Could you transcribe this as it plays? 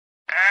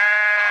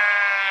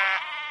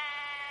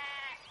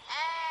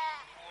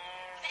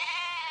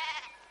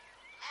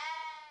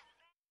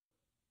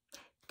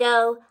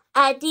Doe,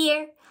 a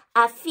deer,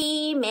 a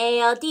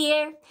female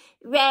deer.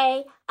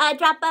 Ray, a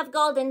drop of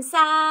golden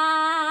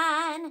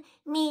sun.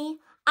 Me,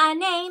 a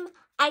name,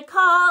 I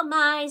call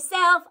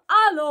myself.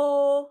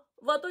 Hello,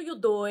 what are you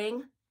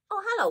doing?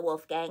 Oh, hello,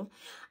 Wolfgang.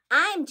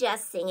 I'm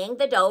just singing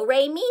the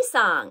Do-Re-Mi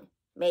song,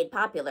 made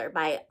popular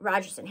by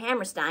Rodgers and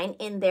Hammerstein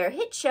in their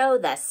hit show,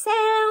 The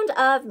Sound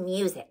of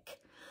Music.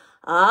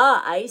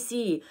 Ah, I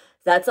see.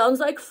 That sounds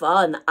like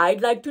fun.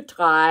 I'd like to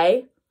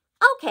try.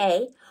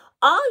 Okay,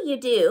 all you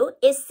do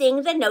is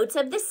sing the notes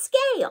of the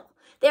scale.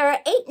 There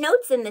are 8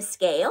 notes in the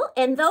scale,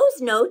 and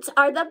those notes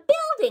are the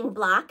building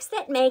blocks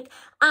that make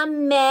a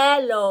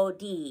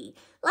melody,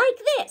 like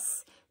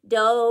this.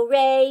 Do,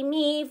 re,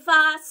 mi,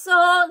 fa,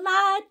 sol,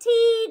 la,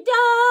 ti,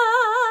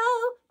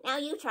 do. Now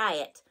you try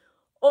it.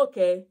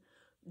 Okay.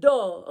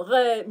 Do,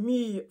 re,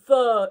 mi,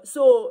 fa,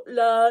 sol,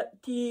 la,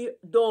 ti,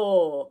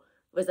 do.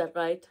 Was that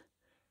right?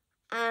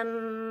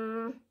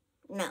 No.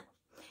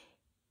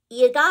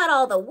 You got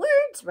all the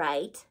words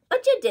right,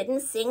 but you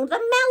didn't sing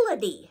the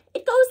melody.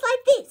 It goes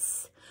like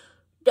this.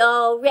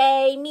 Do,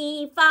 re,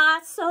 mi,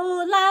 fa,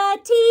 sol, la,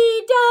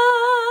 ti, do.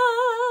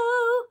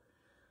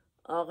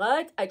 All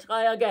right, I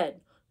try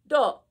again.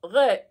 Do,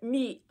 re,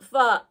 mi,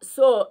 fa,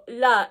 sol,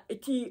 la,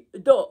 ti,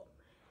 do.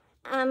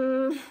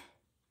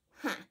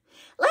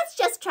 Let's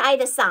just try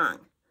the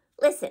song.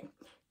 Listen.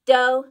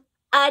 Do,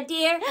 a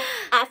deer,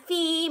 a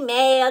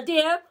female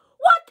deer.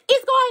 What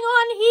is going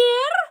on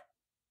here?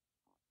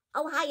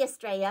 Oh, hi,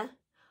 Estrella.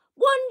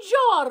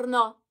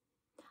 Buongiorno.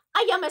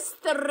 I am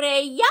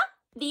Estrella,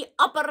 the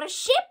upper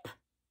ship.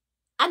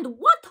 And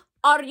what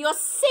are you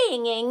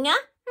singing?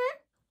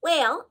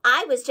 Well,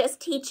 I was just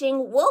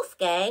teaching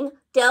Wolfgang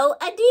Do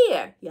a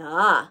deer.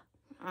 Yeah.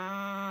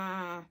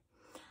 I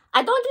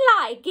don't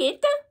like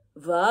it.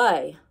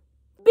 Why?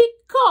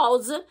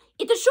 Because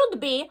it should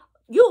be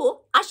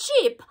you, a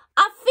sheep,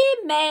 a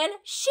female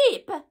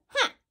sheep.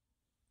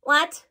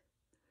 What?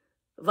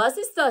 Was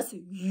ist das,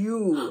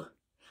 you?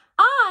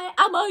 I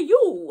am a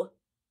you.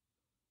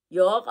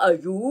 You're a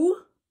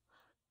you?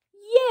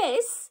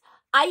 Yes,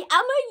 I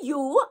am a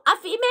you, a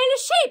female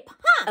sheep.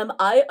 Am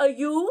I a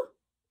you?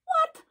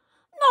 What?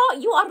 No,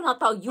 you are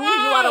not a you, Hey,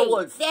 you are a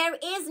wolf. There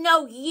is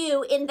no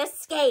you in the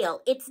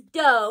scale. It's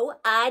do,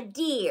 a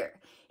deer.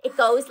 It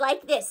goes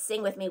like this.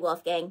 Sing with me,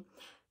 Wolfgang.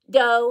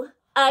 Do,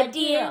 a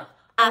deer,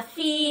 a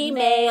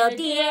female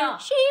deer.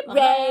 Sheep,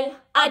 ray,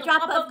 a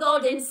drop of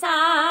golden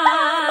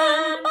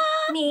sun.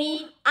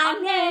 Me, a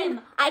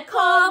name, I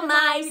call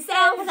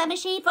myself. 'Cause I'm a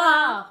sheep,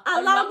 a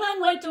long, long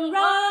way to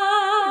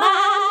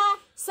run.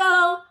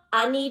 So,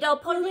 a needle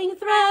pulling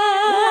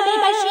thread,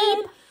 made by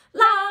sheep.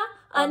 La,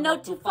 a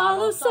note to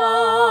follow, so.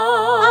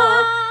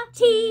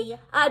 Tea,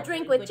 a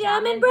drink with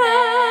jam and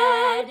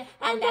bread,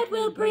 and that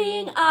will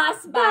bring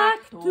us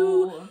back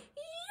to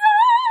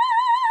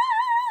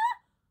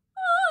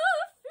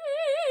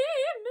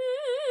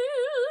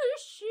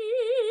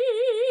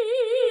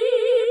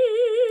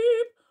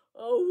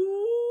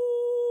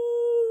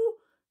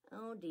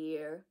Oh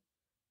dear,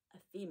 a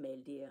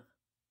female deer.